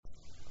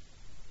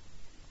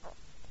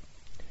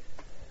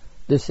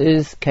This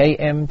is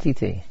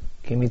KMTT,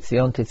 Ki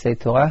Mitzion Tetzei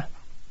Torah,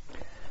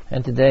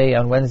 and today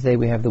on Wednesday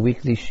we have the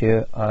weekly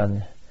shir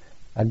on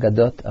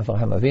Agadot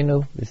Avraham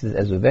Avinu. This is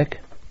Ezra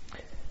Beck,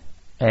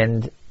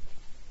 and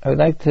I would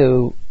like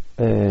to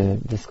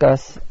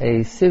discuss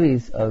a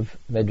series of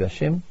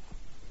medrashim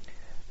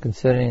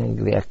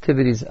concerning the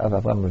activities of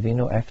Avraham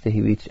Avinu after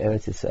he reached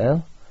Eretz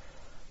Yisrael,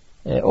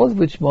 all of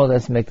which more or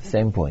less make the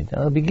same point.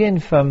 And I'll begin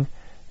from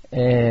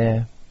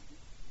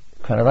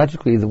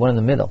chronologically the one in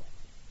the middle.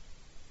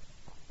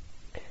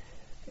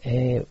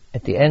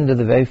 At the end of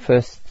the very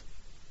first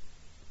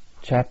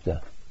chapter,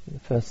 the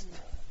first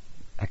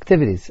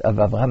activities of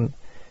Avraham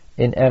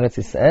in Eretz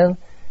Yisrael,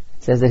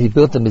 it says that he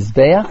built a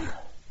Mizbeach,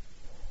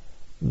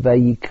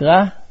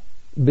 Vayikra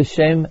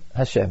B'Shem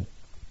Hashem.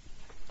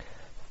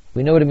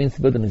 We know what it means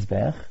to build a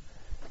Mizbeach.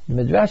 The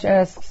Midrash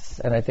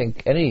asks, and I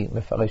think any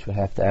Mefarish would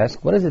have to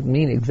ask, what does it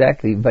mean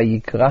exactly,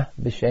 Vayikra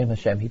B'Shem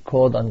Hashem? He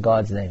called on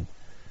God's name.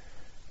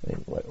 I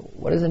mean,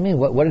 what does it mean?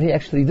 What did he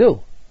actually do?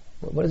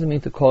 What does it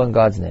mean to call on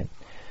God's name?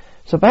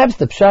 So perhaps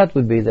the pshat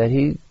would be that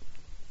he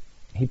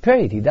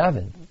prayed, he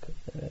davened.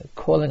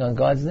 Calling on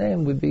God's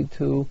name would be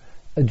to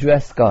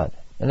address God.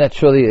 And that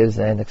surely is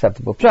an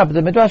acceptable pshat. But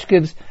the Midrash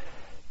gives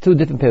two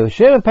different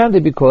perushim, apparently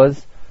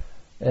because,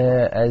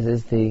 as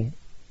is the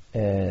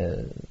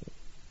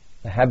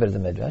habit of the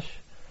Midrash,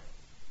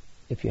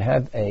 if you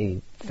have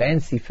a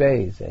fancy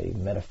phrase, a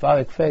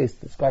metaphoric phrase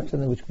to describe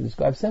something which can be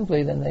described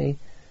simply, then the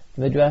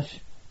Midrash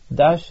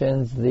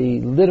darshans the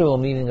literal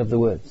meaning of the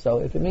word. So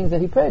if it means that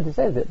he prayed, it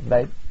says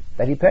that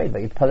he prayed,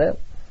 Vayitpalel.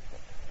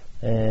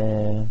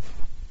 And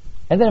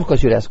then of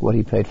course you'd ask what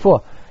he prayed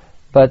for.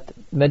 But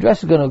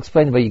Midrash is going to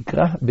explain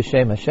Vayikra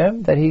B'Shem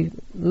Hashem, that he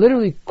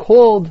literally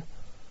called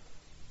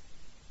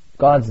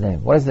God's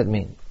name. What does that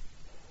mean?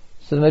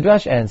 So the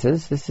Midrash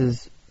answers, this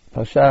is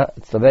Pasha,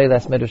 it's the very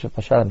last Midrash of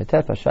Pasha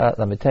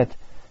Lamitet,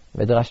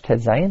 Midrash Tet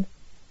Zayin.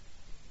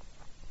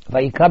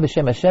 Vayikra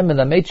B'Shem Hashem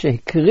melamed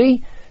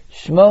shehikri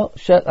shmo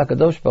shel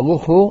HaKadosh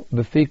Baruch Hu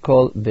b'fi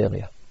kol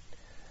beria.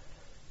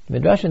 The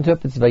Midrash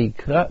interprets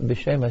Vayikra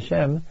B'Shem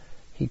Hashem,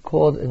 he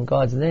called in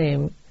God's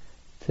name,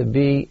 to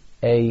be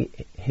a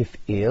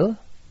hif'il,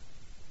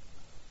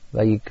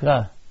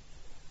 Vayikra,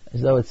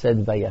 as though it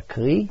said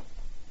Vayakri,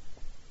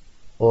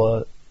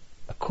 or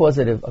a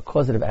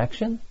causative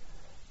action.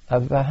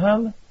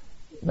 Avraham,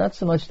 not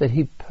so much that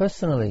he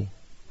personally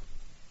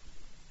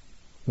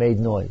made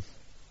noise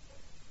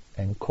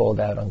and called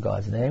out on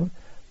God's name,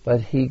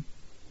 but he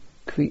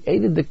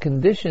created the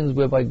conditions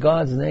whereby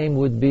God's name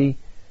would be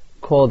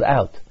called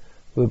out,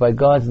 whereby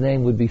God's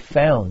name would be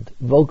found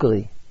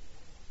vocally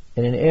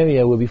in an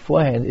area where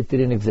beforehand it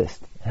didn't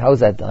exist. How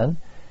is that done?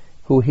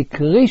 He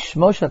placed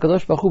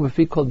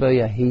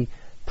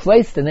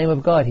the name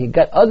of God. He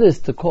got others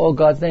to call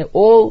God's name.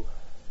 All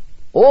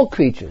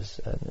creatures.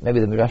 Maybe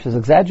the Midrash is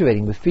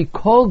exaggerating. B'fi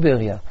kol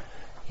beria.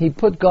 He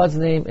put God's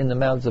name in the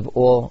mouths of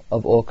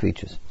all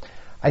creatures.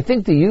 I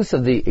think the use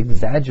of the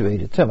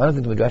exaggerated term, I don't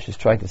think the Midrash is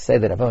trying to say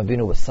that Avraham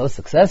Avinu was so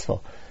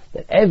successful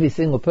that every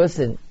single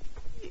person,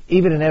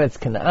 even in Eretz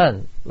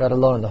Canaan, let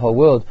alone in the whole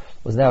world,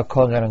 was now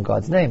calling out on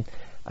God's name.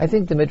 I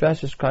think the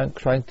Midrash is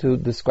trying to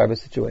describe a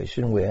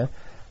situation where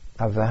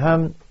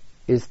Avraham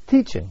is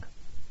teaching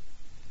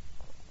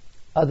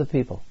other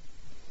people,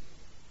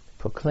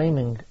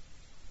 proclaiming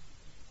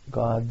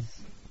God's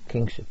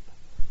kingship,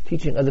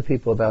 teaching other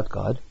people about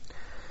God.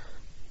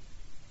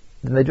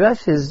 The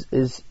Midrash is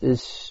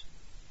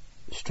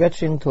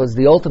stretching towards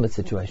the ultimate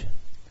situation.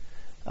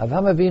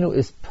 Avraham Avinu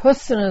is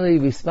personally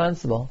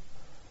responsible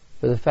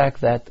for the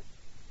fact that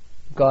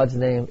God's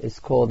name is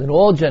called in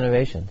all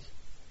generations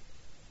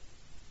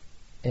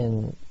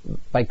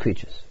by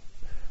creatures.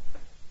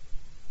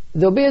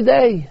 There'll be a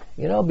day,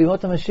 Bimot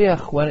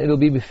HaMashiach, when it'll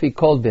be b'fi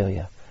kol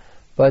beria.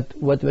 But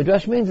what the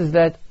Midrash means is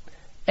that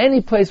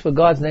any place where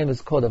God's name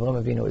is called,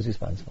 Avraham Avinu is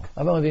responsible.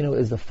 Avraham Avinu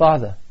is the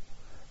father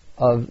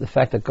of the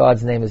fact that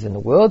God's name is in the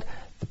world.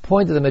 The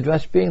point of the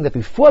Midrash being that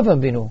before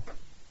Avraham Avinu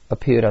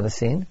appeared on the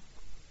scene,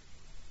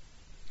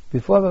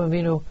 before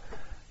Avraham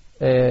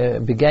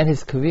Avinu began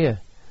his career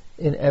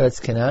in Eretz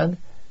Canaan,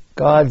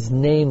 God's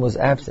name was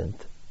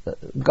absent.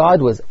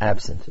 God was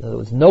absent. In other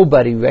words,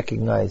 nobody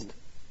recognized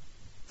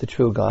the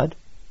true God.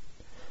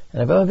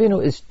 And Avraham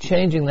Avinu is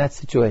changing that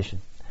situation.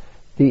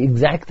 The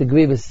exact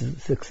degree of his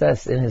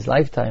success in his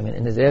lifetime and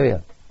in his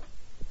area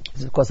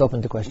is of course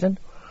open to question.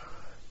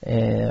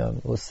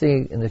 We'll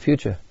see in the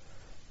future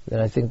that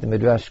I think the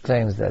Midrash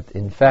claims that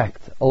in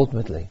fact,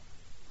 ultimately,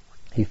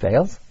 he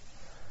fails.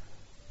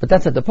 But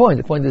that's not the point.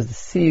 The point is the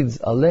seeds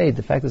are laid.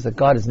 The fact is that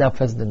God is now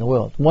present in the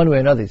world. One way or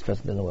another he's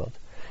present in the world.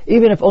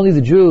 Even if only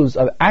the Jews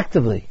are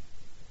actively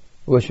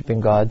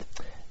worshipping God,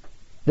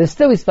 they're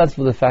still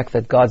responsible for the fact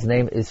that God's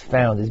name is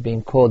found, is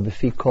being called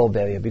b'fi kol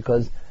beria,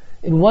 because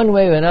in one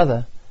way or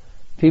another,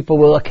 people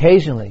will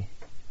occasionally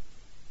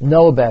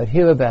know about,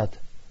 hear about,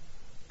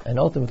 and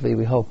ultimately,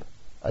 we hope,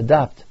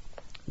 adopt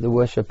the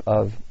worship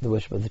of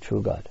the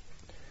true God.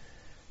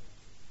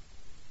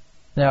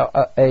 Now,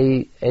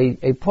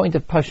 a point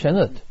of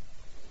Parshanut.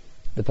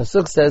 The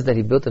Pasuk says that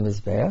he built a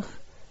Mizbeach,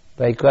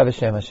 Vayikra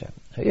b'Shem Hashem.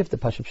 If the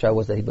Pashup Shah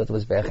was that he built a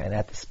Mizbeach and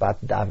at the spot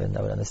Daven,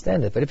 I would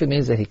understand it. But if it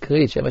means that he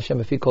created Shem Hashem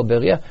Befi Kol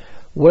Beria,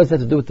 what does that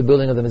have to do with the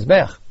building of the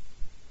Mizbeach?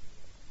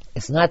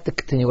 It's not the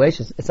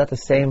continuation, it's not the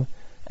same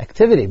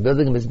activity.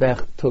 Building a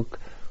Mizbeach took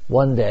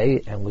one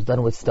day and was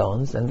done with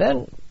stones, and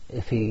then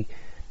if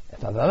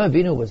Avraham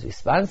Avinu was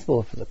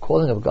responsible for the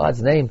calling of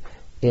God's name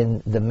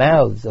in the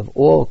mouths of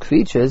all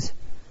creatures,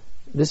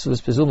 this was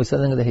presumably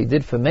something that he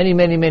did for many,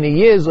 many, many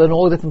years in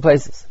all different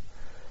places.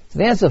 So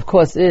the answer, of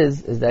course,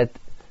 is that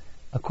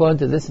according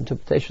to this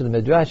interpretation of the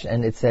Midrash,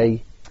 and it's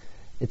an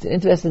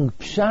interesting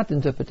pshat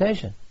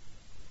interpretation.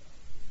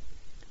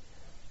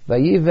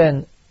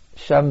 Vayiven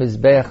sham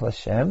mizbeach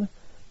l'Hashem,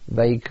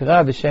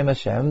 vayikra b'Shem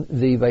Hashem.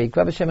 The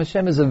vayikra b'Shem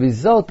Hashem is a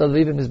result of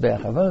Vayiven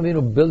mizbeach. Avraham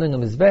Avinu building a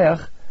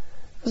mizbeach,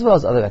 as well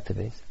as other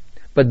activities.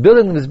 But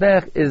building the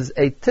mizbeach is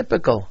a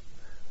typical,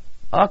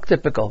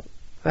 archetypical,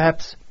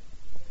 perhaps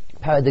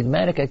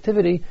paradigmatic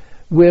activity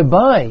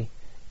whereby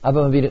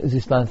Avraham Avinu is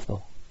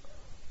responsible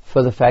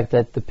for the fact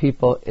that the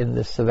people in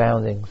the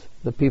surroundings,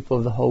 the people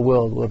of the whole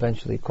world, will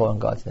eventually call on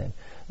God's name.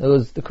 In other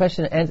words, the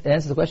question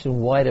answers the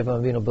question, why did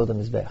Avraham Avinu build a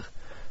mizbeach?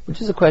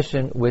 Which is a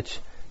question which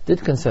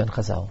did concern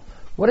Chazal.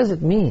 What does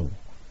it mean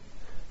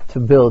to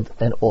build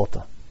an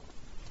altar?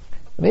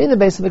 I mean, in the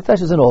base of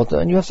Mikdash is an altar,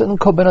 and you have certain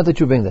korbanot that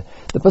you bring there.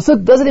 The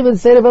pasuk doesn't even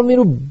say that Avraham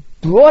Avinu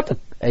brought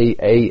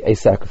a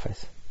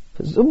sacrifice.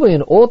 Presumably,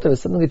 an altar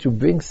is something that you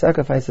bring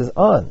sacrifices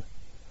on.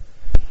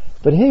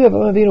 But here you have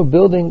Avraham Avinu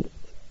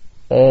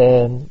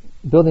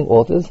building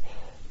altars,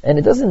 and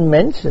it doesn't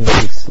mention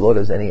that he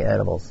slaughters any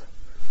animals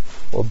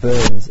or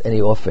burns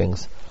any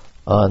offerings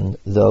on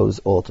those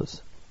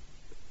altars.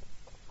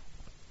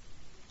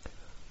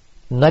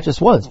 Not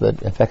just once,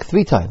 but in fact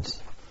 3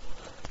 times.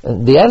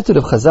 And the attitude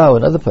of Chazal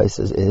in other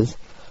places is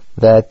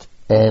that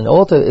an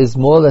altar is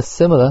more or less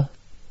similar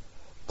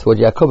to what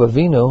Yaakov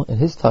Avinu in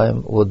his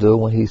time will do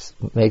when he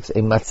makes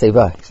a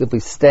matzeva. He simply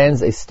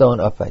stands a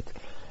stone upright.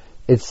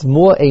 It's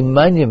more a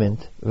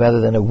monument rather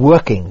than a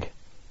working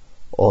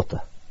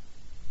altar.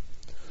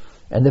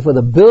 And therefore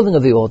the building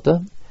of the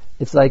altar,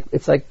 it's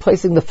like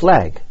placing the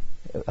flag.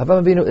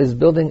 Avraham Avinu is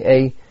building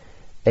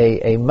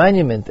a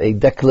monument, a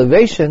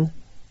declaration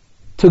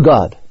to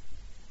God.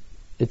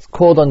 It's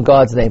called on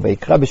God's name,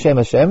 Vayikra b'Shem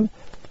Hashem,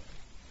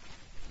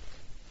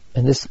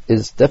 and this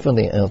is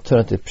definitely an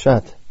alternative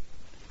pshat,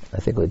 I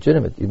think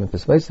legitimate, even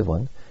persuasive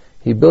one.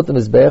 He built the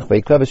Mizbeach,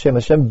 Vayikra b'Shem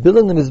Hashem.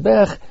 Building the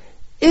Mizbeach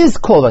is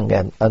calling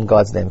on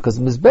God's name, because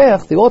the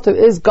Mizbeach, the altar,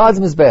 is God's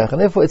Mizbeach,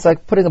 and therefore it's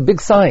like putting a big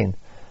sign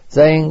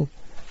saying,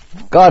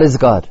 God is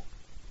God.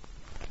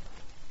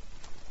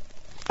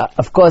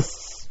 Of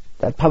course,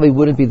 that probably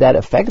wouldn't be that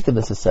effective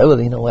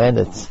necessarily in a land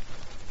that's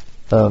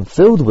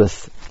filled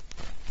with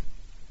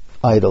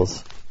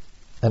idols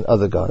and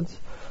other gods.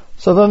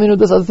 So Avraham Avinu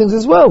does other things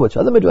as well, which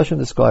other Midrashim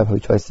describe, how he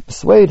tries to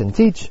persuade and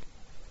teach.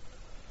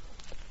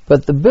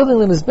 But the building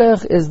the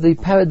Mizbeach is the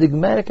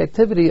paradigmatic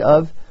activity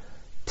of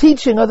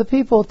teaching other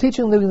people,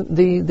 teaching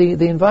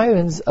the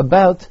environs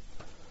about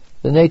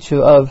the nature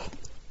of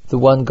the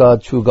one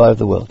God, true God of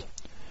the world.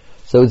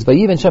 So it's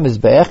Vayiven Sham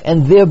Mizbeach,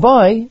 and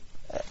thereby,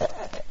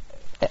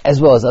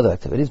 as well as other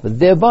activities, but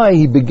thereby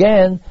he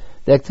began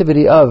the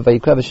activity of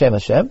Vayikra b'Shem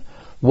Hashem.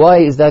 Why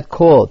is that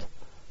called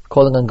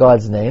calling on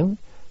God's name?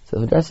 So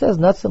the Midrash says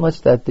not so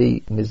much that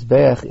the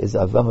Mizbeach is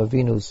Avraham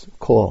Avinu's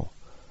call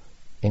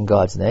in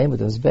God's name, but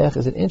the Mizbeach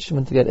is an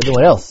instrument to get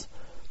everyone else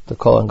to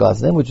call on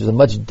God's name, which is a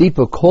much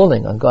deeper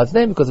calling on God's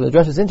name, because the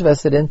Midrash is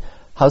interested in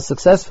how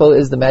successful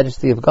is the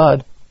majesty of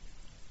God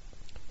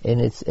in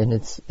the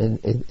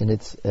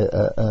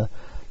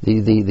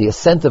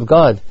ascent of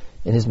God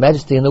in His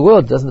majesty in the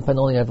world. It doesn't depend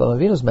only on Avraham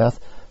Avinu's mouth,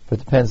 but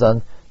it depends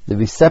on the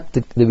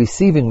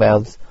receiving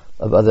mouths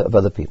of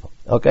other people.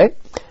 Okay?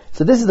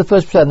 So this is the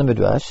first pshat in the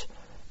Midrash,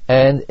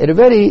 and it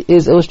already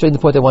is illustrating the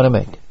point I want to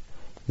make.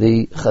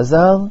 The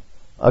Chazal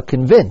are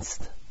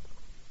convinced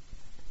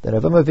that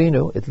Avraham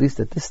Avinu, at least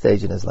at this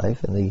stage in his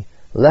life, in the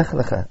Lech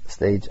Lecha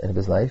stage of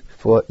his life,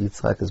 before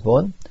Yitzchak is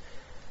born,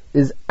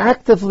 is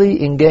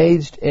actively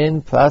engaged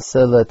in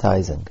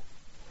proselytizing.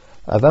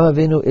 Avraham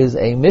Avinu is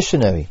a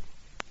missionary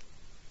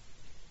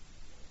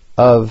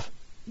of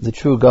the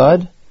true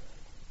God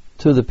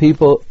to the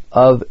people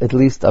of, at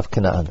least of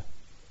Canaan,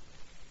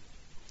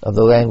 of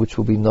the land which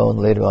will be known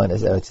later on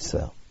as Eretz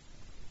Yisrael.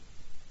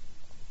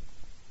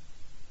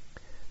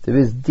 There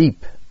is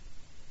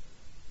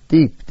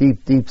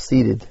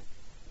deep-seated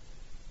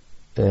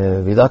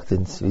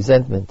reluctance,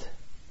 resentment,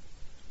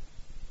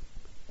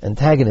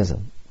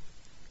 antagonism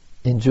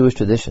in Jewish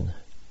tradition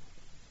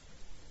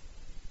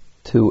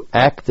to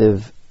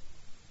active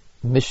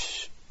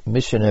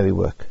missionary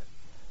work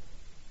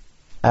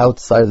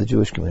outside of the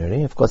Jewish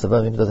community. Of course,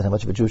 Avraham Avinu doesn't have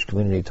much of a Jewish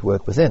community to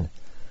work within.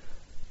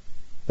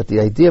 But the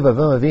idea of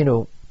Avraham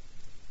Avinu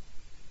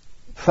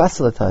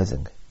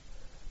proselytizing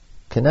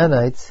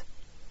Canaanites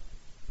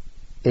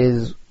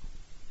is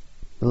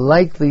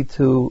likely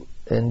to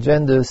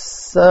engender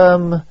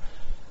some,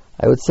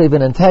 I would say,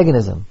 an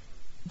antagonism,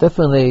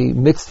 definitely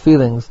mixed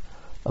feelings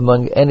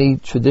among any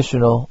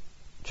traditionally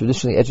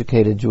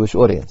educated Jewish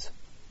audience.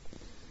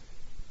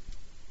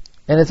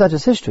 And it's not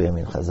just history. I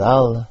mean,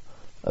 Chazal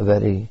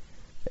already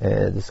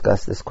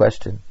discussed this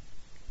question.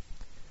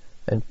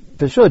 And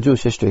for sure,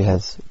 Jewish history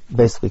has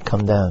basically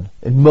come down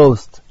in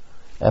most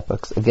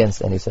epochs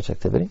against any such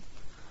activity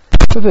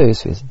for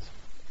various reasons.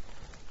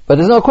 But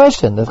there's no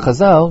question that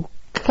Chazal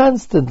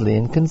constantly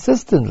and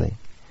consistently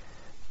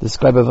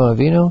describe Avraham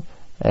Avinu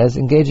as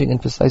engaging in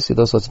precisely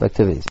those sorts of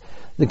activities.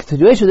 The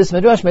continuation of this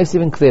Midrash makes it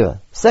even clearer.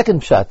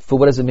 Second pshat for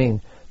what does it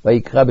mean?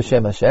 Vayikra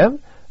b'shem Hashem,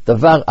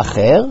 davar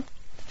acher,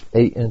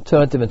 an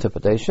alternative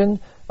interpretation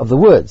of the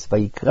words.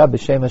 Vayikra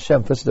b'shem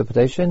Hashem, first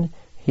interpretation,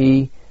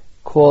 he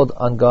called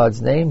on God's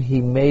name,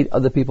 he made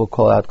other people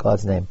call out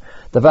God's name.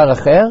 Davar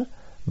acher,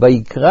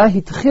 vayikra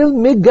hitchil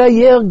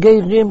megayer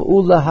geirim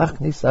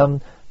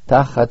ulahachnisam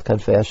tachat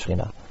kanfei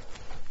Shechina.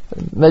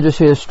 Medrash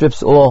here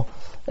strips all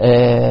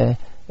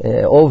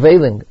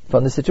veiling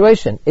from the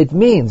situation. It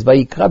means,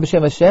 Vayikra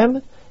b'shem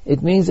Hashem,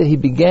 it means that he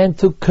began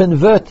to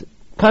convert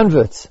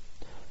converts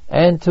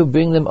and to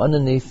bring them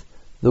underneath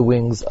the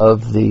wings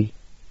of the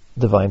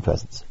divine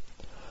presence.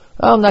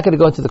 I'm not going to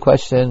go into the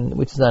question,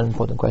 which is not an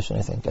important question,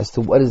 I think, as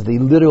to what is the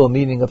literal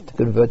meaning of to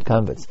convert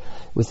converts.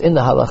 Within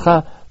the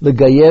halacha, the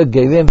gayer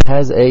gerim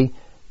has a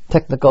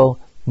technical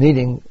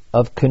meaning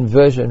of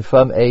conversion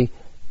from a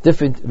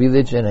different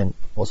religion and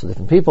also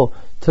different people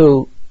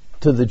to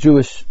the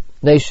Jewish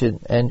nation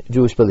and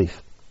Jewish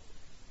belief.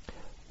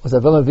 Was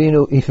Avraham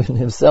Avinu even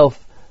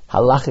himself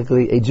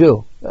halachically a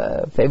Jew?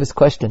 Famous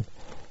question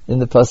in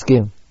the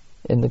Paskim,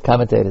 in the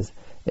commentators,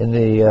 in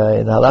the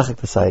halachic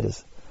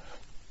deciders.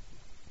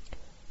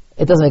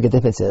 It doesn't make a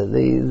difference here.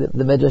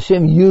 The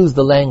Medrashim use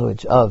the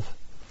language of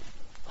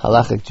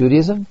halachic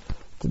Judaism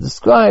to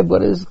describe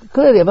what is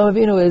clearly Avraham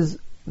Avinu is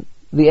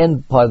the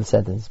end part of the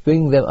sentence,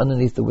 bringing them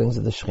underneath the wings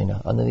of the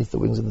Shekhinah, underneath the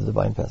wings of the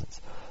divine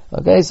presence.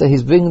 Okay, so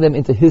he's bringing them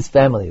into his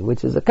family,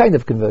 which is a kind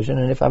of conversion,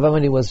 and if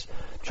Avraham Avinu was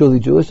truly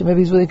Jewish, then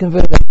maybe he's really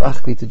converted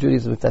to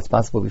Judaism if that's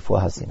possible before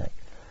Har Sinai.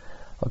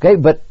 Okay,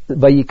 but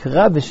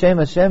Vayikra b'shem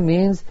Hashem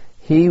means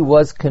he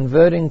was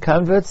converting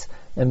converts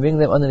and bringing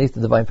them underneath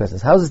the divine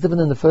presence. How is this different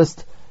than the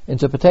first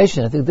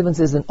interpretation? I think the difference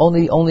is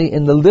only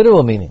in the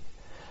literal meaning.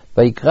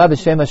 Vayikra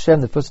b'shem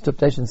Hashem, the first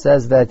interpretation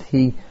says that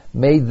he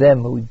made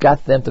them, we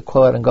got them to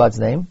call out in God's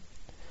name.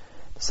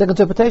 The second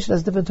interpretation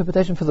has a different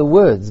interpretation for the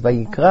words.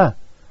 Vayikra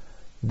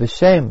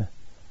b'shem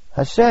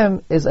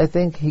Hashem is, I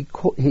think, he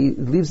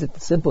leaves it the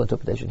simple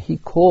interpretation.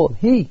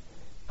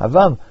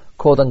 Avam,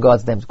 called on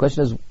God's name. The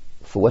question is,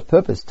 for what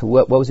purpose? To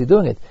what was he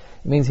doing it?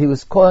 It means he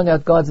was calling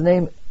out God's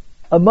name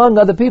among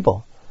other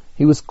people.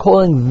 He was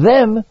calling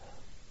them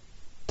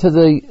to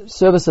the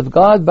service of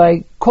God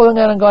by calling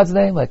out on God's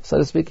name. Like, so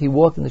to speak, he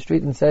walked in the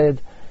street and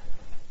said,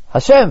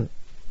 Hashem!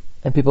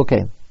 And people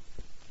came.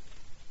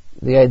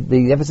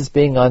 The emphasis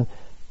being on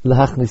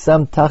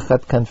L'hachnisam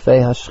tachat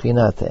kanfei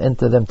hashchina, to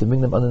enter them, to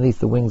bring them underneath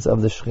the wings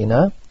of the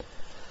Shekhinah.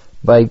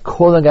 By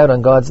calling out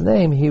on God's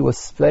name, he was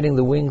spreading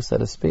the wings, so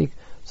to speak,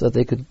 so that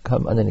they could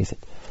come underneath it.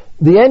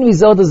 The end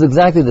result is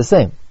exactly the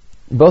same.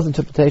 Both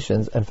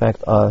interpretations, in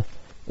fact, are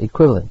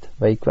equivalent.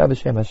 Vayikra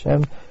b'shem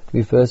Hashem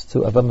refers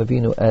to Avraham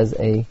Avinu as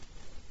a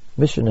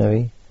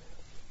missionary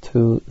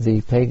to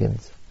the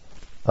pagans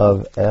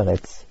of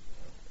Eretz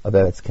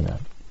Canaan.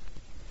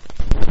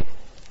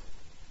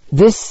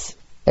 This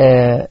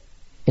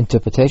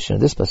interpretation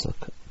of this pasuk,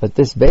 but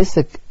this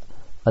basic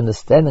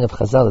understanding of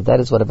Chazal, that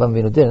is what Avraham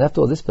Avinu did. And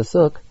after all, this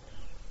pasuk,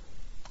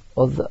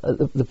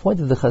 the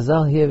point of the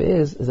Chazal here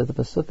is that the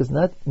pasuk is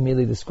not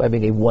merely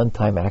describing a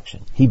one-time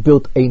action. He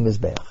built a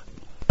mizbeach.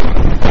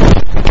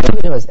 Avraham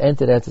Avinu has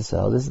entered Eretz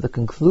Yisrael. This is the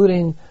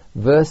concluding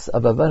verse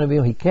of Avraham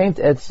Avinu. He came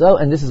to Eretz Yisrael,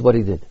 and this is what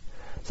he did.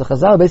 So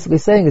Chazal basically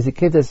saying is he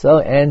came to Eretz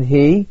Yisrael,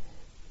 and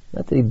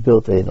not that he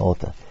built an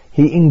altar,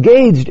 he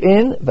engaged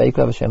in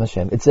Vayikra b'shem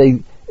Hashem.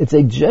 It's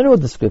a general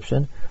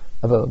description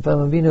of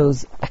Avraham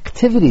Avinu's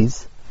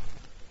activities.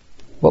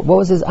 What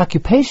was his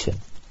occupation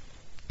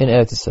in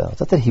Eretz Yisrael? It's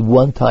not that he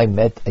one time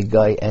met a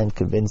guy and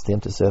convinced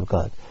him to serve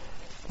God.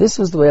 This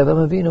was the way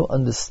Avraham Avinu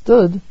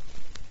understood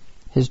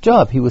his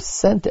job. He was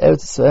sent to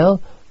Eretz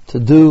Yisrael to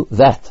do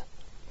that,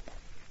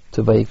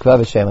 to Vayikra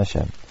b'shem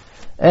Hashem.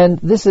 And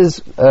this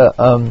is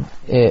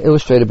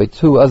illustrated by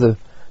two other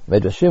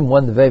Medrashim,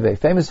 one the very, very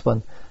famous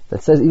one,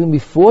 that says even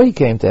before he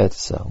came to Eretz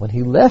Yisrael, when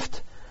he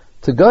left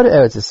to go to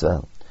Eretz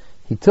Yisrael,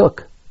 he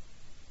took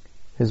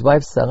his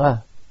wife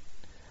Sarah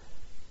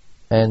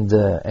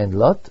and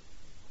Lot,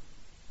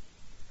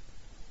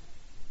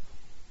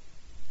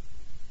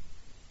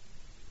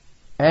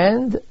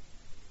 and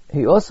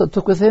he also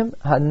took with him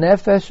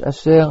Hanefesh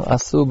Asher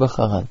Asu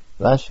B'Charan.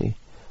 Rashi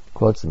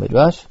quotes the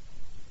Midrash,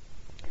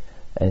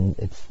 and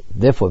it's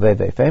therefore very,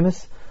 very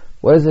famous.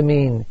 What does it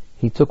mean?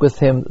 He took with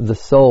him the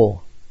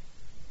soul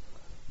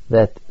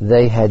that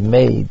they had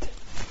made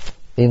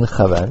in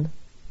Haran.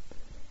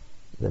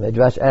 The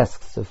Midrash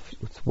asks,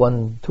 it's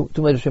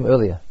two Midrashim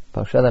earlier,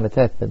 Parshat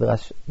Lametet,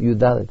 Midrash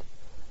Yudalid.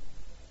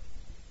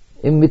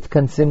 Im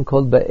mitkansim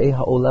kol ba'ei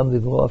ha'olam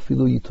livro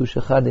afilu yitush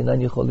echad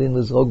einan yecholin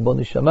lizrog bo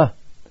neshama.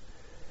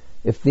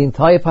 If the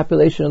entire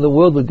population of the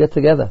world would get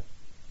together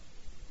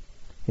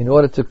in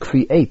order to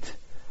create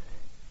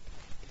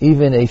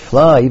even a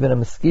fly, even a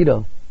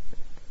mosquito,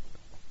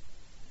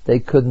 they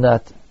could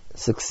not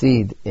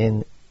succeed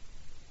in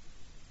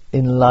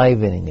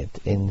enlivening it,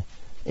 in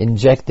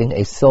injecting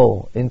a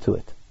soul into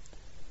it.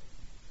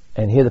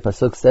 And here the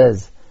pasuk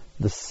says,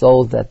 the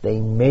soul that they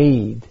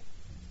made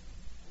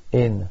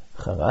in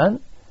Haran,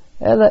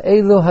 Ela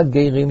elu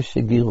hagerim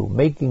shegiru.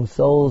 Making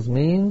souls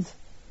means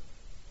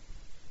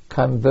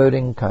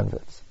converting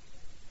converts.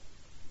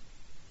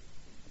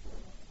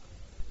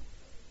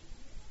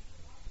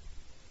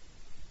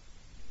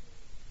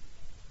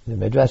 The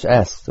Midrash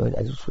asks, so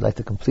I just would like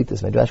to complete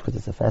this Midrash because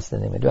it's a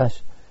fascinating Midrash.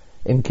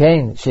 Im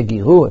kain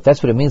shegiru, if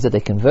that's what it means that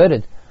they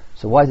converted,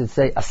 so why does it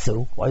say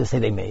asu? Why does it say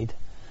they made?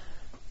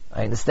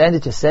 I understand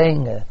that you're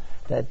saying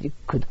that you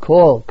could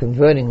call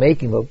converting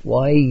making, but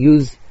why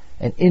use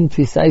an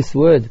imprecise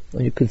word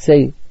when you could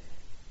say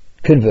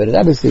converted?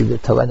 Obviously the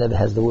Torah never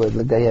has the word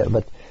l'gayer,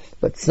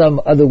 but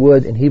some other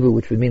word in Hebrew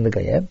which would mean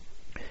l'gayer.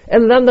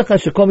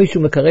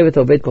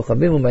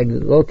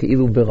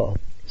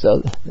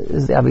 So this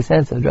is the obvious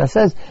answer. The Midrash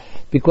says,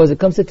 because it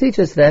comes to teach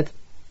us that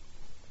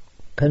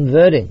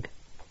converting,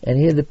 and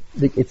here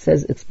it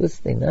says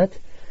explicitly, not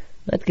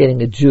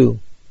getting a Jew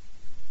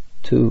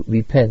to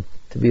repent,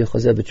 to be a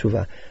chozer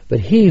b'tshuva, but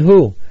he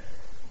who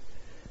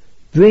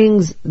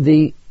brings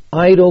the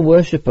idol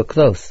worshipper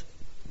close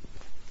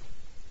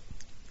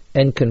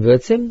and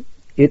converts him,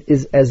 it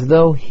is as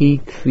though he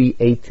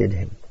created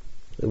him.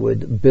 The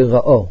word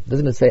bira'o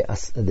doesn't say,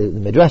 the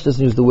Midrash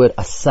doesn't use the word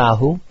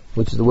asahu,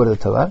 which is the word of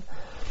the Torah,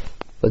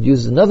 but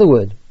uses another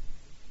word,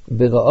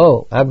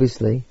 bira'o,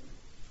 obviously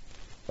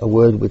a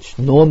word which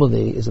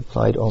normally is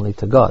applied only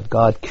to God.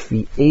 God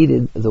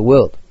created the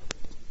world.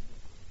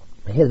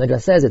 Here the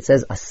Midrash says,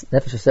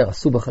 nefesh aser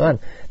asu b'Haran,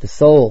 the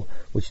soul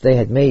which they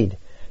had made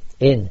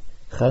in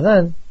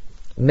Haran,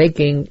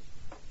 making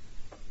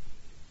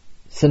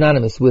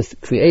synonymous with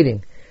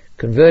creating.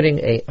 Converting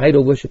a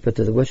idol worshipper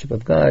to the worship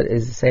of God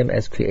is the same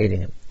as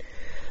creating him.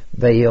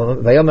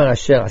 Vayomer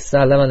asher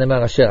asa, lama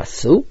nemar asher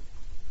asu?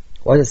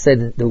 Why does it say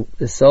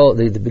the soul,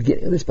 the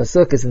beginning of this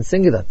pasuk is in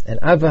singular? And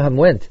Abraham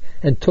went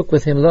and took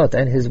with him Lot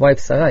and his wife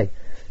Sarai,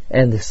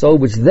 and the soul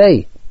which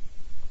they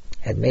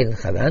had made in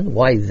Haran.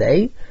 Why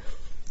they?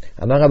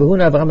 Amar Rabbi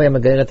Huna,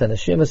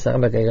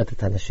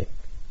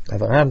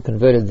 Abraham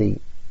converted the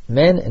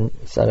men and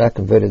Sarah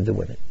converted the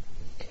women.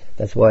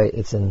 That's why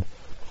it's in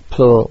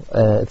plural.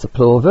 It's a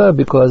plural verb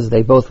because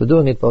they both were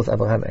doing it, both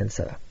Abraham and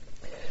Sarah.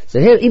 So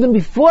here, even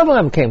before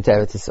Abraham came to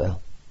Eretz Yisrael,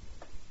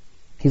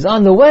 he's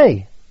on the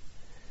way.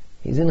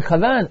 He's in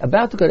Haran,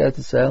 about to go to Eretz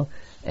Yisrael,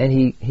 and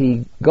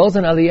he goes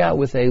on Aliyah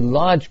with a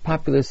large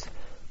populace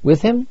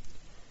with him.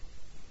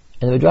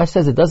 And the Midrash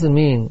says it doesn't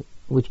mean,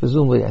 which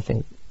presumably I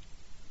think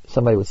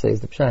somebody would say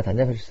is the pshat.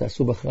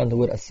 The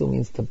word asu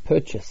means to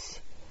purchase.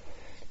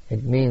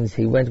 It means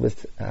he went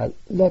with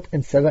Lot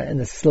and Sarah and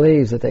the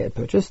slaves that they had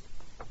purchased.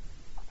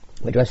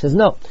 Midrash says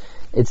no,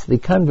 it's the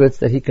converts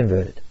that he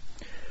converted.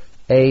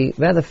 A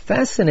rather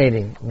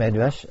fascinating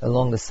Midrash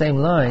along the same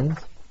lines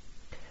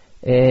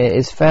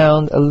is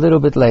found a little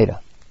bit later.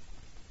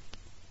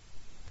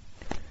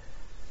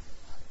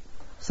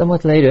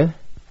 Somewhat later,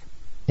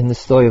 in the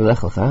story of Lech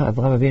Lecha,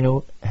 Avraham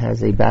Avinu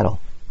has a battle,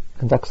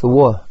 conducts a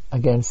war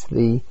against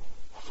the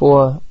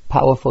 4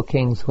 powerful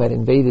kings who had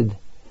invaded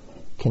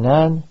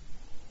Canaan,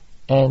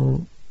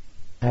 and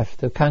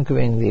after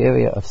conquering the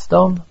area of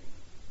Stone,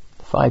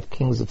 the 5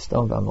 kings of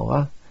Stone,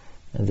 V'Amorah,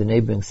 and the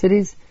neighboring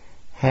cities,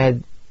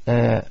 had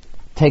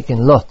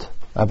taken Lot,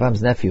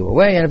 Abraham's nephew,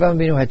 away, and Avraham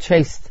Avinu had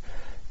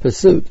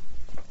pursued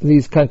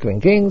these conquering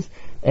kings,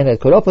 and had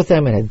caught up with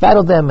them, and had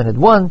battled them, and had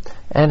won,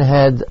 and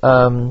had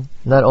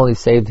not only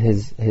saved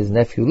his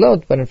nephew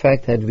Lot, but in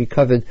fact had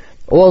recovered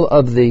all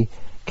of the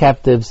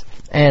captives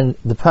and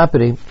the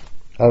property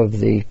of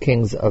the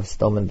kings of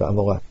Sodom and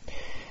Amorah.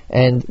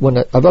 And when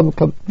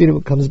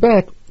Avraham comes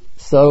back,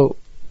 so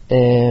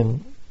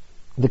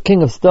the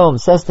king of Sodom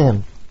says to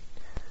him,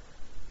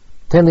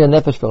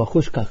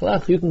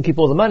 you can keep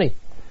all the money,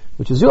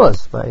 which is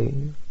yours, by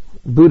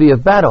booty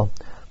of battle,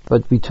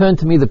 but return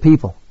to me the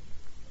people.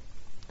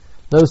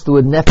 Notice the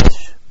word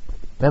nefesh.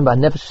 Remember,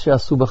 nefesh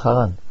asu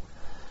b'Haran.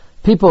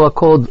 People are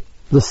called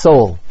the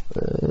soul.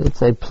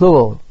 It's a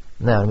plural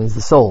noun, it means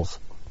the souls.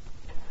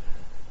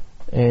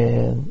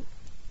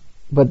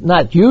 But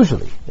not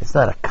usually. It's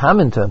not a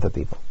common term for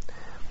people.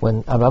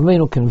 When Avraham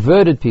Avinu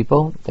converted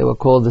people, they were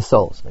called the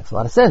souls. Makes a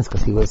lot of sense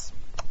because he was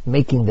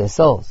making their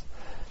souls.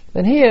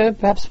 And here,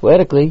 perhaps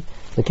poetically,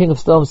 the king of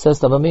Sodom says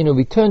to Avraham Avinu,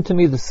 return to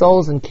me the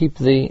souls and keep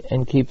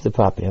the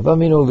property. Avraham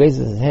Avinu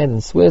raises his hand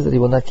and swears that he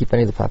will not keep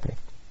any of the property.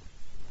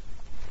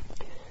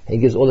 He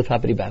gives all the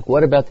property back.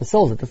 What about the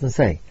souls? It doesn't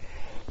say.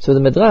 So the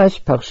Midrash,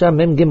 Parsha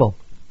Mem Gimel,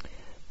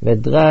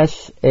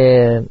 Midrash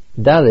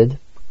Dalid,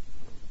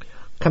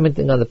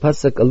 commenting on the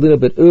pasuk a little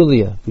bit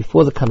earlier,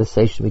 before the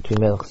conversation between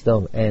Melech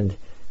Sodom and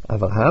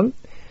Avraham,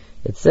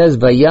 it says,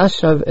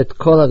 Vayashav et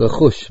kol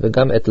ha'rechush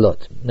v'gam et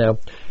Lot. Now,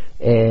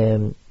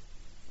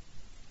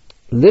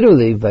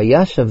 literally,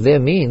 Vayashav there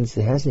means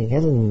he hasn't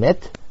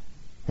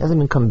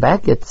come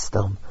back yet to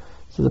Sodom.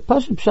 So the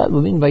Pashut Pshat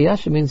will mean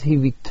Vayasha means he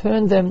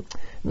returned them,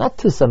 not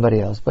to somebody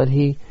else, but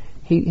he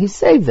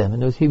saved them.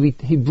 In other words,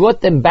 he brought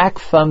them back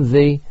from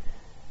the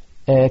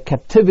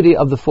captivity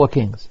of the 4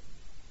 kings.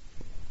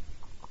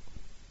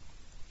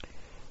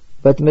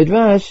 But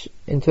Midrash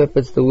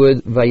interprets the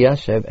word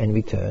Vayashev and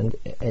returned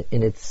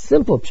in its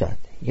simple pshat.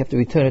 You have to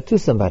return it to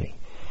somebody.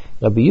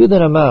 Rabbi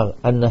Yudan Amar,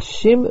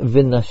 Anashim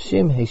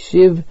v'nashim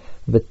heshiv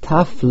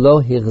v'taf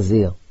lo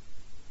hirzir.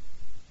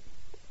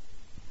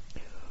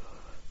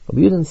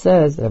 Rabbi Yudan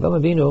says that Avraham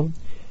Avinu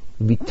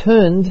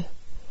returned,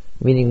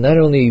 meaning not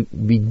only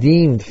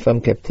redeemed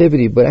from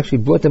captivity, but actually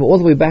brought them all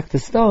the way back to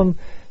Sodom,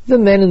 the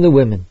men and the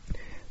women.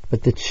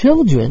 But the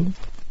children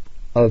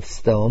of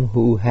Sodom,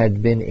 who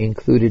had been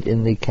included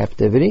in the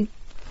captivity,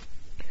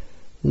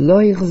 lo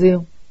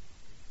yichzir.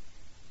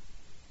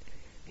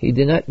 He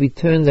did not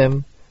return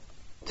them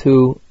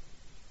to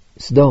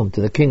Sodom,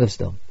 to the king of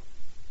Sodom.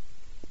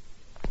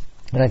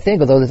 And I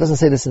think, although it doesn't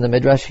say this in the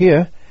Midrash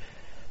here,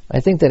 I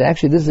think that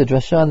actually this is a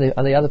drasha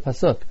on the other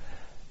pasuk.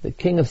 The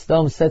king of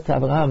Sodom said to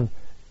Abraham,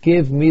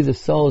 "Give me the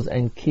souls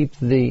and keep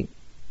the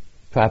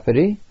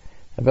property."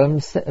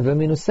 Abraham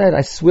said,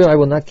 "I swear I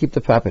will not keep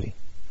the property."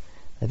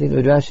 I think the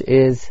Midrash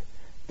is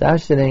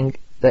darshaning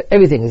that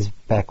everything is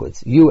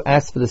backwards. You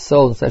ask for the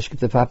souls, so I should keep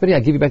the property. I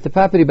give you back the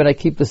property, but I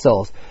keep the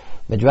souls.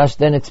 Midrash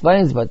then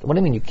explains, but what do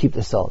you mean you keep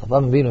the souls?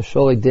 Avraham Avinu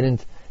surely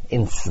didn't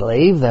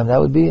enslave them.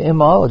 That would be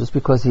immoral, just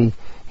because he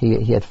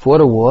had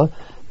fought a war.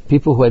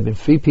 People who had been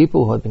free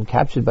people, who had been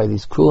captured by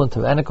these cruel and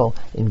tyrannical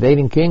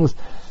invading kings,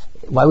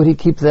 why would he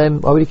keep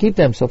them?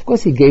 So of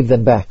course he gave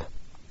them back.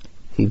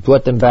 He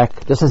brought them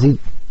back, just as he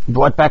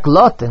brought back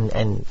Lot,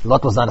 and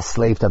Lot was not a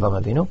slave to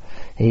Avraham Avinu.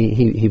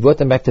 He brought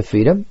them back to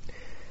freedom,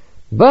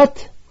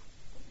 but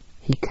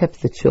he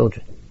kept the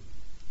children.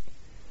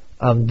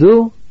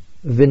 Amdu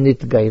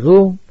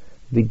v'nitgairu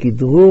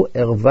v'gidru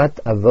ervat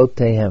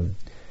avotehem.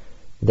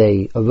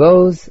 They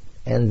arose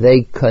and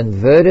they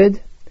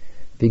converted.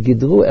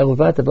 V'gidru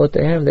ervat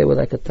avotehem. They were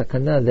like a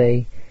takana.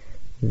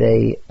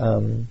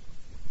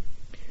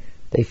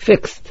 They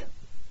fixed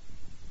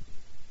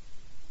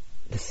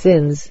the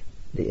sins,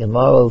 the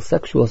immoral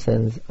sexual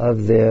sins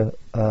of their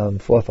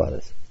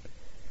forefathers.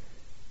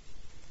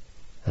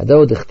 God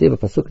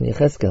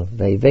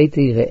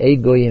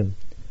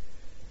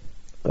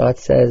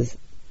says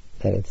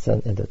that it's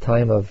in the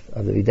time of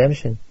the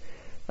redemption,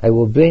 I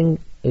will bring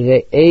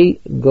Re'ei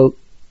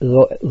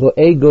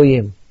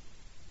Goyim,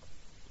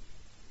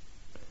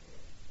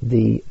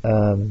 the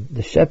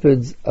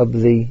shepherds of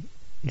the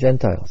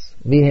Gentiles.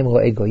 Mihem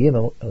Re'ei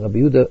Goyim, Rabbi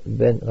Yehuda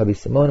ben Rabbi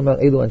Simon Amar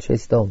Elu Anshei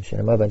Sdom,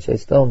 Shenamar Anshei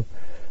Sdom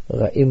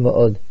Ra'im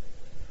Ma'od.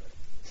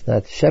 It's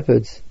not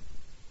shepherds,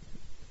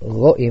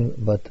 Ro'im,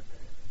 but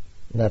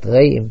not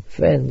Re'im,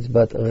 friends,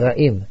 but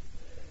Ra'im.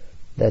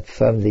 That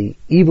from the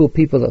evil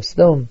people of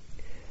Sodom,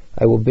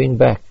 I will bring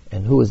back.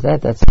 And who is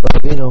that? That's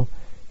Avinu.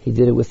 He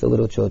did it with the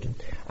little children.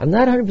 I'm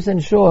not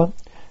 100% sure.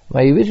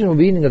 My original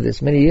reading of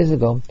this many years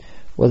ago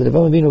was that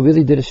Avinu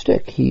really did a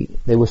shtick.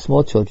 They were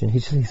small children. He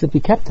simply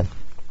kept them.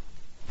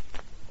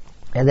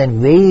 And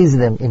then raised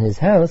them in his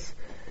house,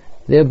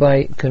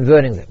 thereby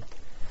converting them.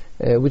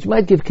 Which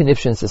might give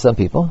conniptions to some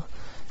people.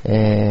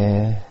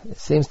 It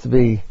seems to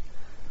be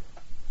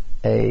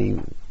a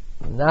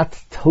not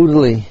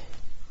totally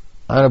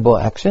honorable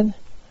action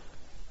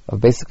of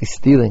basically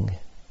stealing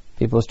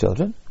people's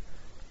children.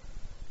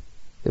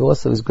 There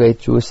also is great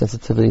Jewish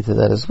sensitivity to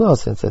that as well,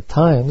 since at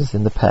times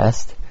in the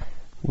past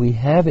we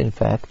have in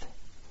fact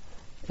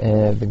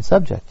been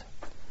subject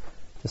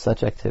to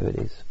such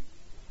activities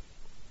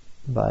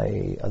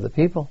by other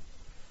people.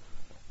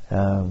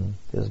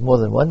 There's more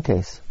than one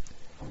case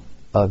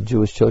of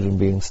Jewish children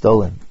being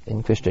stolen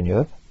in Christian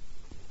Europe,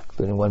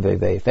 including one very,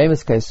 very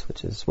famous case,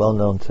 which is well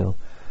known to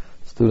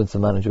students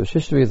of modern Jewish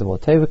history, the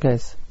Morteva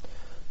case,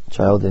 a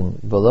child in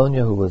Bologna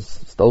who was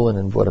stolen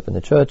and brought up in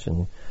the church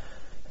and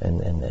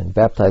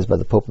baptized by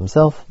the Pope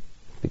himself,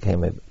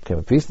 became a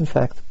priest in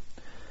fact.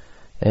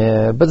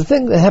 But the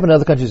thing that happened in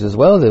other countries as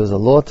well, there was a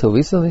law till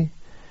recently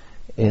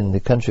in the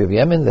country of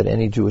Yemen that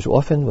any Jewish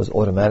orphan was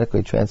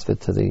automatically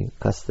transferred to the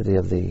custody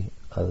of the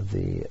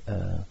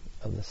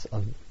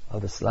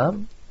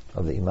Islam,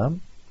 of the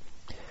Imam.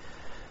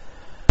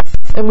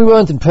 And we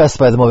weren't impressed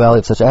by the morality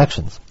of such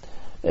actions.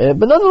 But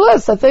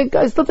nonetheless, I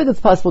still think it's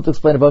possible to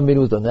explain Avraham Avinu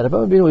was doing that.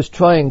 Avraham Avinu was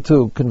trying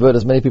to convert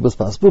as many people as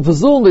possible.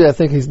 Presumably, I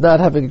think he's not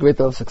having a great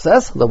deal of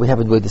success, although we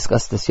haven't really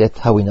discussed this yet,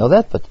 how we know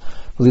that, but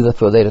we'll leave that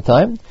for a later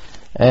time.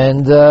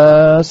 And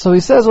so he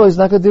says, well, he's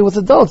not going to deal with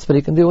adults, but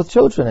he can deal with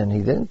children. And he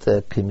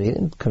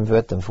didn't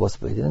convert them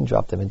forcibly. He didn't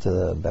drop them into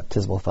the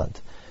baptismal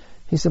font.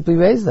 He simply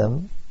raised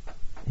them.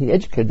 He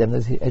educated them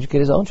as he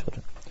educated his own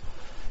children.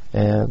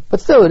 But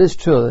still, it is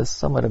true, there's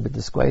somewhat of a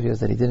disquiet here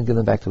that he didn't give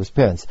them back to his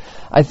parents.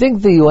 I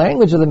think the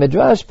language of the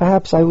Midrash,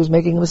 perhaps I was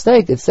making a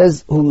mistake. It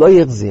says, Hu lo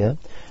yichzir,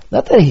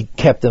 not that he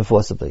kept them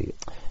forcibly.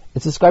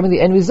 It's describing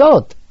the end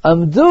result.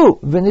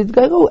 Amdu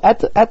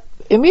v'nidgaru,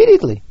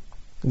 immediately.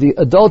 The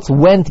adults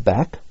went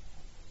back,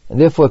 and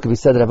therefore it could be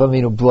said that Avraham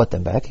Avinu brought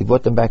them back. He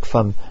brought them back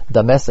from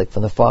Damascus,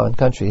 from the foreign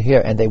country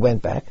here, and they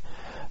went back.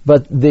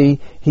 But he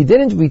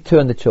didn't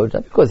return the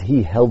children, not because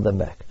he held them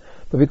back,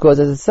 but because,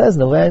 as it says in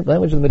the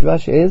language of the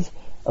Midrash, is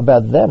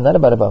about them, not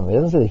about Avraham. It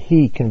doesn't say that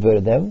he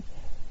converted them,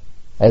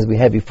 as we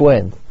had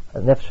beforehand.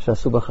 Nefesh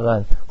Shasu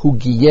B'charan, hu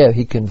giyer,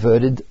 he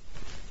converted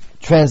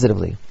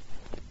transitively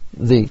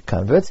the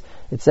converts.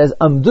 It says,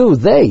 amdu,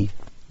 they,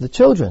 the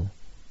children,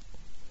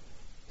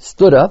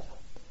 stood up,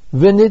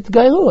 v'nit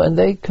gairu, and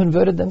they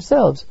converted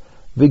themselves.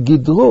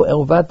 V'gidlu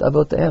elvat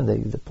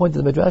avotehem. The point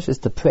of the Midrash is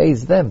to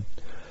praise them,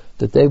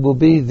 that they will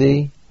be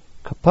the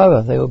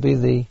kapara, they will be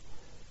the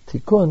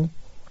tikkun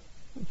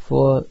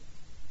for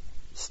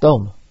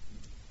Sdom.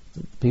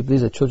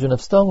 These are children of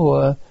Sdom who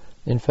are,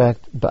 in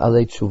fact,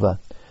 ba'alei tshuva.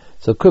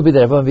 So it could be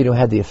that Avraham Avinu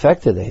had the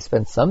effect that they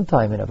spent some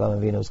time in Avraham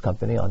Avinu's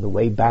company on the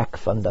way back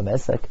from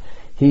Damascus.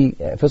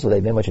 First of all, they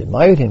very much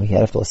admired him. He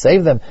had to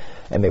save them,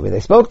 and maybe they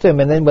spoke to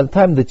him. And then by the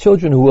time the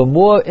children who were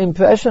more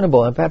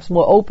impressionable and perhaps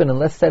more open and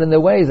less set in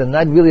their ways, and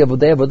not really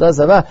avodah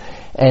zarah,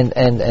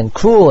 and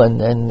cruel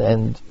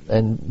and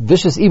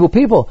vicious, evil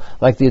people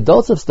like the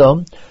adults of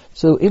Sdom,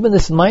 so even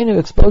this minor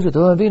exposure to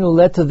Avraham Avinu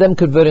led to them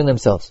converting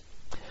themselves.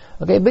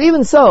 Okay, but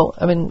even so,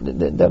 I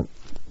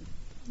mean,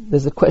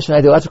 there's a question,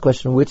 ideological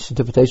question, which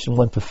interpretation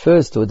one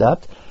prefers to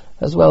adopt,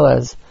 as well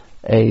as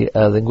a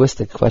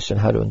linguistic question,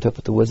 how to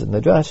interpret the words of the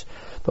Midrash.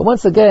 But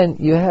once again,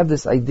 you have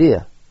this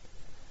idea,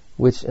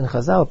 which in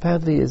Chazal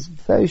apparently is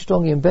very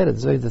strongly embedded.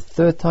 It's already the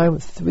third time,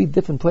 3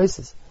 different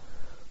places,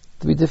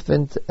 3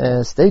 different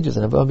stages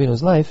in Avraham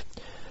Avinu's life,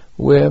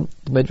 where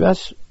the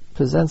Midrash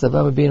presents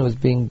Avraham Avinu as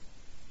being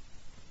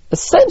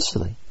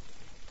essentially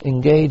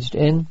engaged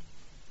in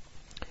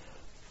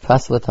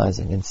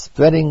proselytizing and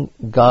spreading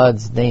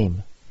God's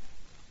name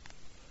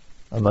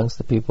amongst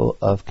the people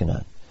of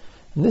Canaan.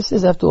 And this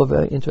is, after all, a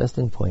very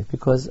interesting point,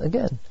 because,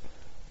 again,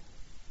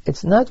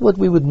 it's not what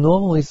we would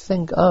normally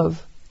think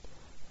of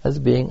as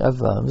being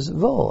Avram's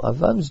role.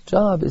 Avram's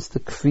job is to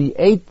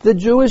create the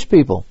Jewish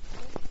people.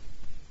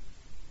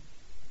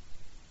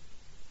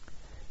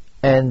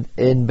 And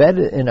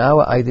embedded in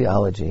our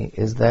ideology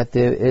is that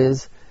there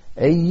is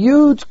a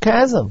huge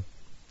chasm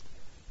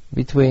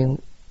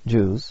between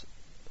Jews,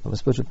 from a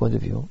spiritual point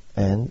of view,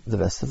 and the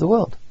rest of the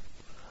world.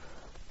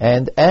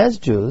 And as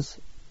Jews,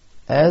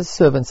 as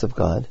servants of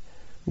God,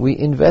 we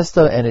invest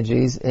our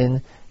energies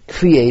in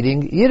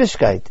creating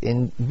Yiddishkeit,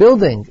 in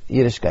building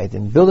Yiddishkeit,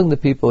 in building the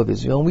people of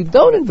Israel. And we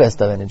don't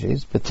invest our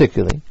energies,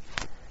 particularly,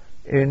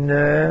 in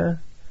the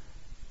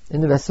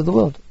rest of the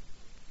world.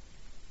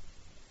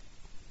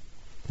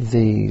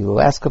 The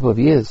last couple of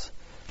years,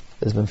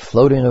 there's been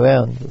floating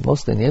around,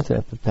 mostly on the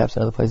internet, but perhaps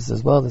in other places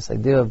as well, this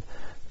idea of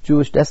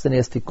Jewish destiny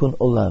as tikkun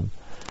olam.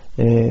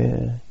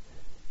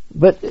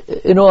 But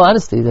in all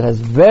honesty, that has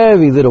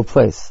very little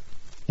place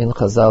in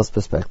Chazal's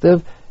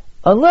perspective,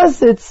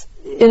 unless it's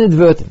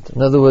inadvertent.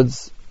 In other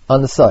words,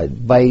 on the side.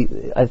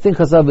 I think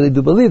Chazal really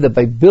do believe that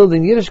by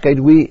building Yiddishkeit,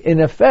 we, in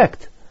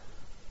effect,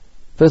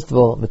 first of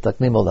all,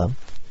 mitaknim olam.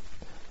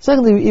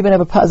 Secondly, we even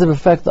have a positive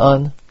effect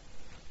on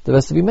the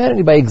rest of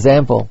humanity by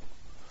example.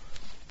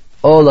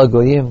 Ol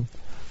hagoyim.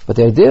 But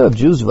the idea of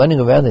Jews running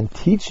around and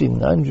teaching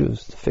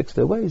non-Jews to fix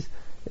their ways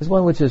is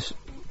one which is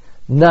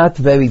not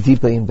very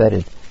deeply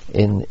embedded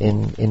in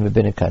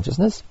rabbinic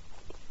consciousness.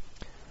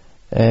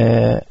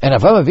 And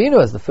Avraham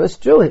Avinu, as the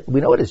first Jew,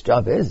 we know what his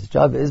job is. His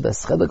job is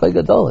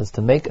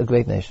to make a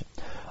great nation.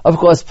 Of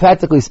course,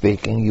 practically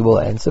speaking, you will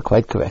answer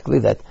quite correctly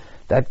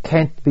that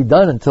can't be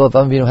done until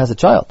Avraham Avinu has a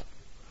child.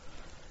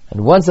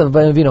 And once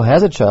Avraham Avinu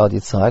has a child,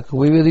 Yitzchak,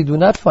 we really do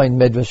not find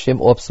medrashim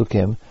or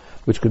psukim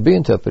which could be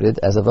interpreted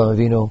as Avraham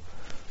Avinu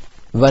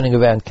running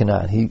around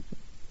Canaan. He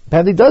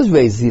apparently does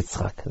raise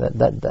Yitzchak.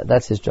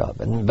 That's his job.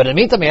 But in the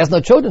meantime, he has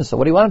no children, so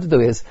what he wanted to do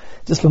is,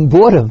 just from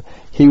boredom,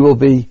 he will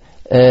be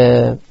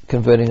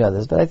converting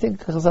others. But I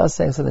think Chazal is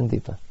saying something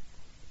deeper.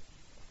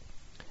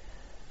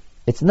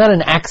 It's not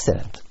an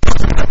accident.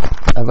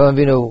 Avraham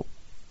Avinu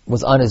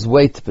was on his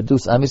way to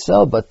produce Am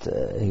Yisrael, but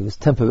he was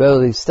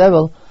temporarily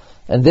sterile,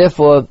 and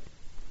therefore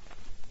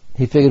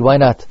he figured, why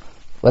not?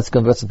 Let's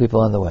convert some people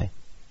on the way.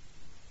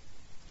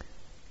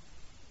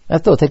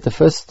 After all, take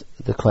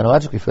the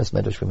chronologically first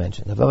medrash we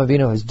mentioned. Avraham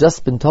Avinu has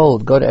just been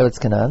told, go to Eretz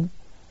Canaan,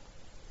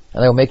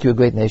 and I will make you a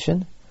great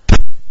nation.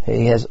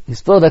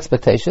 He's full of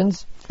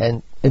expectations,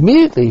 and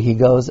immediately he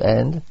goes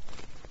and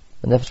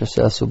I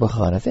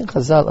think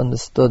Chazal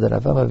understood that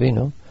Avraham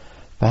Avinu,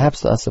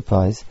 perhaps to our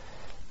surprise,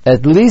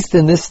 at least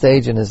in this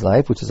stage in his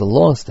life, which is a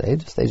long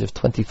stage of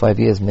 25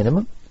 years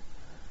minimum,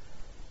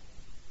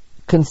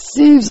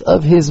 conceives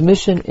of his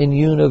mission in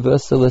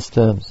universalist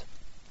terms.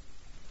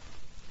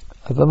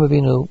 Avraham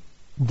Avinu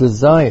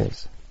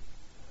desires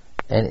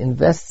and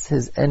invests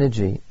his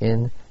energy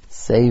in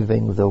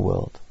saving the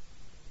world.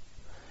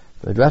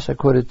 The Midrash I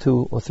quoted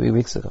 2 or 3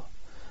 weeks ago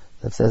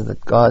that says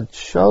that God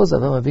chose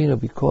Avraham Avinu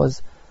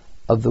because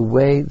of the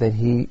way that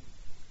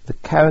the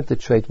character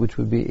trait which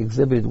would be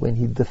exhibited when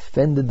he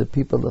defended the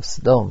people of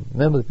Sodom.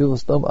 Remember, the people of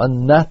Sodom are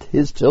not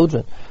his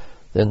children.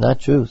 They're not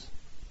Jews.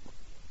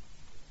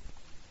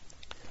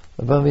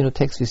 Avraham Avinu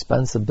takes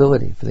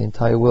responsibility for the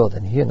entire world,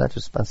 and here not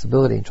just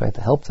responsibility in trying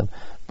to help them,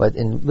 but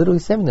in literally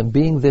saving them,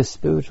 being their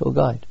spiritual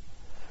guide.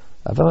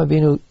 Avraham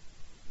Avinu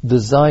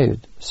desired,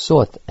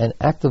 sought, and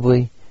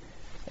actively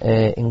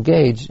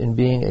engaged in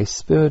being a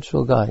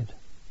spiritual guide,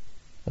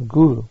 a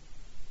guru,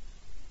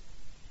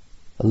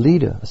 a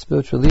leader, a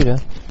spiritual leader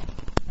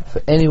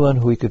for anyone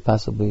who he could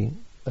possibly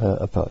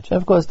approach. And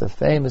of course, the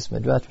famous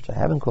midrash, which I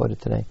haven't quoted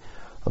today,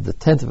 of the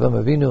tent of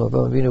Avraham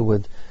Avinu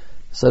would,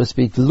 so to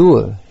speak,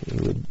 lure. He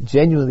would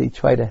genuinely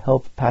try to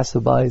help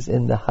passerbys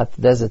in the hot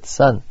desert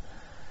sun.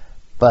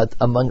 But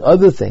among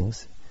other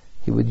things,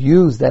 he would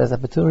use that as an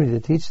opportunity to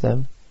teach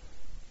them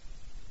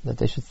that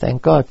they should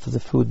thank God for the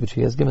food which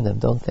He has given them.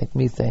 Don't thank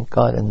me, thank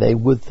God, and they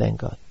would thank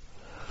God.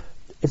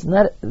 It's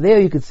not, there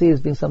you could see it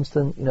as being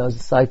something, as a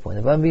side point.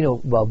 Avraham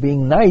Avinu, while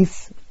being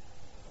nice,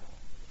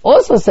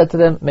 also said to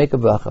them, make a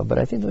bracha. But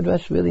I think the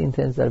Midrash really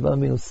intends that Avraham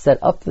Avinu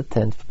set up the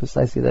tent for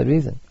precisely that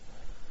reason.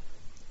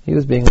 He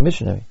was being a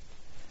missionary,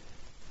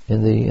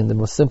 in the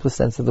most simplest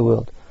sense of the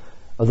word.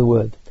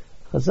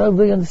 Chazal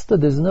really understood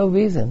there's no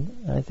reason,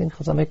 and I think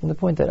Chazal making the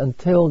point that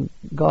until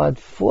God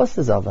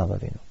forces Avraham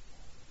Avinu,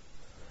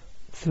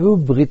 through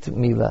Brit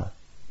Milah,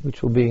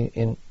 which will be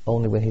in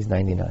only when he's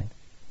 99,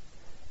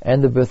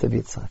 and the birth of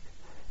Yitzchak,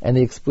 and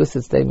the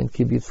explicit statement,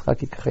 Ki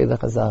b'Yitzchak yikachei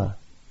chazara,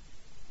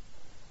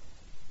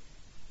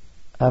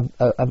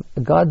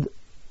 God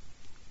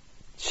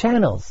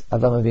channels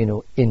Avraham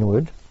Avinu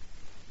inward.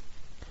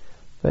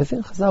 But I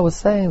think Chazal was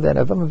saying that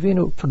Avraham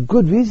Avinu, for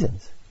good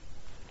reasons,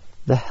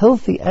 the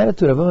healthy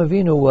attitude of Avraham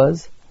Avinu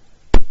was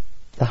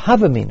the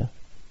Havamina,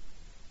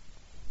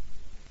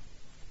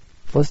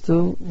 was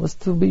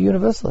to be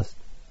universalist.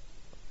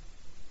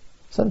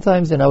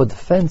 Sometimes in our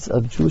defense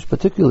of Jewish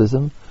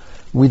particularism,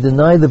 we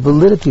deny the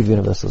validity of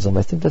universalism.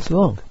 I think that's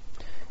wrong.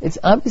 It's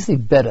obviously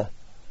better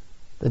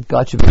that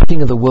God should be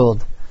king of the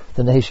world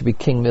than that He should be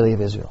king merely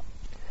of Israel.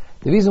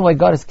 The reason why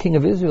God is king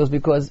of Israel is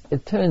because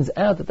it turns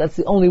out that that's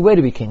the only way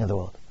to be king of the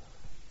world.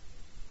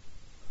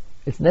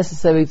 It's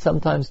necessary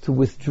sometimes to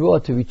withdraw,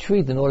 to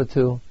retreat in order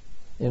to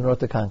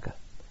conquer.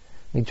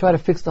 When you try to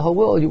fix the whole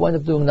world, you wind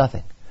up doing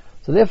nothing.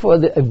 So therefore,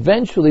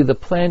 eventually the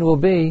plan will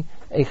be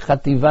a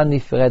chativa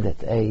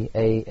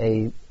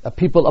nifredet, a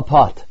people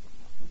apart.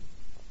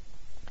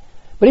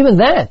 But even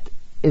that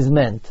is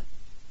meant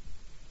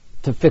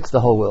to fix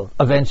the whole world,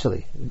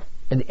 eventually,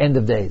 in the end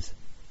of days.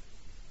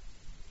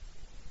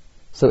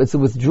 So it's a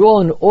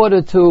withdrawal in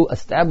order to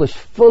establish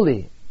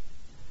fully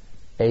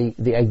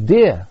the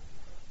idea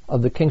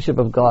of the kingship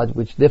of God,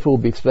 which therefore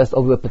will be expressed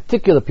over a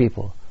particular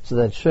people, so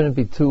that it shouldn't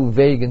be too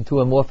vague and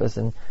too amorphous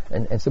and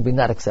simply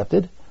not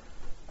accepted.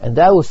 And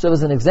that will serve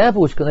as an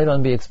example which can later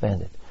on be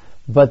expanded.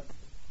 But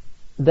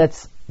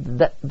that's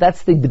the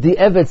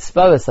b'di'evet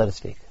svara, so to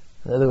speak.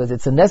 In other words,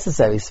 it's a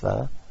necessary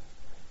svara,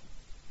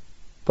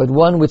 but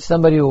one which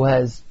somebody who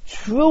has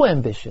true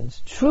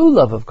ambitions, true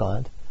love of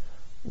God,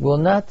 will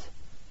not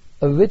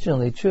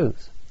originally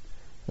choose.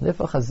 And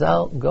therefore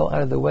Chazal go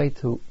out of the way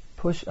to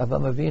push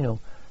Avraham Avinu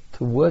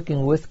to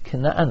working with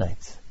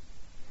Canaanites,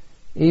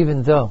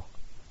 even though,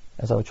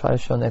 as I will try to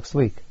show next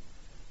week,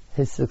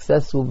 his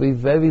success will be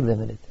very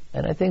limited.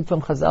 And I think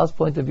from Chazal's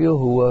point of view,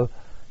 who were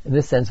in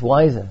this sense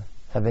wiser,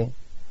 having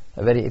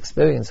already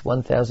experienced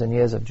 1,000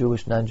 years of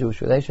Jewish,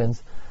 non-Jewish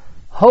relations,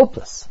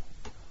 hopeless.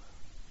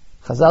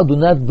 Chazal do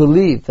not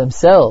believe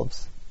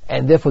themselves,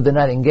 and therefore do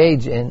not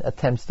engage in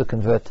attempts to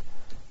convert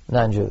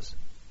non-Jews.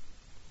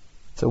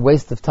 It's a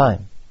waste of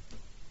time.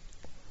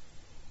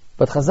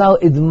 But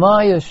Chazal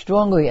admire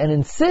strongly and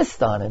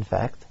insist on, in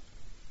fact,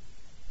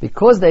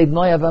 because they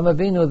admire Avraham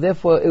Avinu,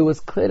 therefore it was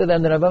clear to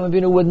them that Avraham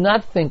Avinu would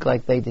not think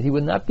like they did. He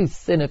would not be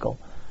cynical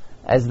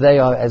as they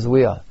are, as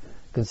we are,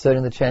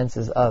 concerning the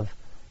chances of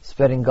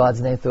spreading God's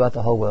name throughout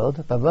the whole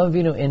world. But Avraham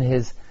Avinu,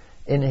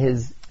 in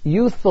his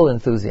youthful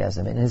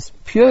enthusiasm, in his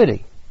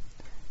purity,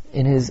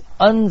 in his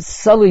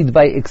unsullied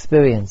by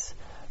experience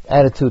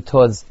attitude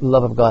towards the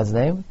love of God's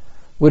name,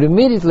 would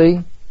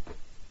immediately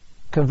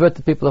convert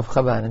the people of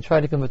Haran and try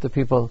to convert the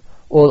people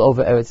all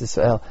over Eretz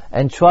Israel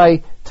and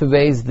try to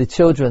raise the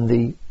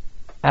children.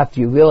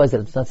 After you realize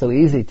that it's not so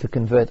easy to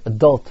convert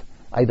adult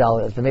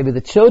idolaters, then maybe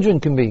the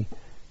children can be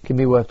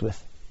worked with,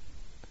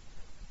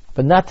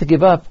 but not to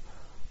give up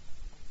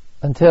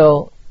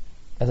until,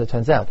 as it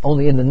turns out,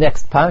 only in the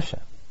next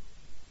parsha,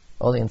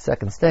 only in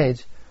second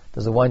stage,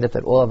 does it wind up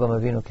that all Avraham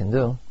Avinu can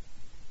do,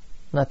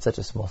 not such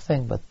a small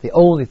thing, but the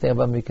only thing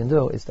Avraham Avinu can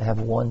do is to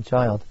have one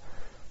child.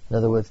 In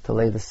other words, to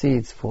lay the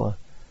seeds for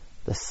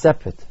the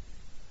separate,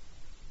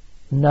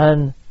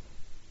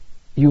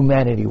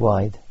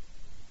 non-humanity-wide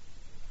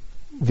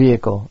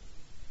vehicle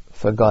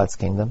for God's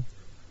kingdom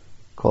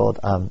called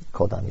Am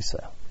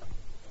Yisrael.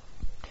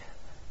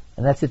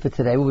 And that's it for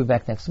today. We'll be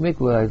back next week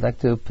where I'd like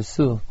to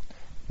pursue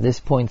this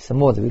point some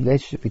more, the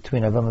relationship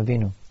between Avraham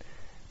Avinu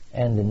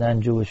and the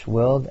non-Jewish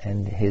world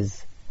and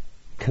his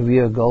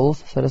career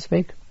goals, so to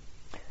speak.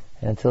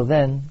 And until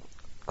then,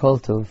 Kol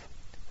Tov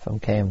from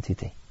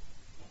KMTT.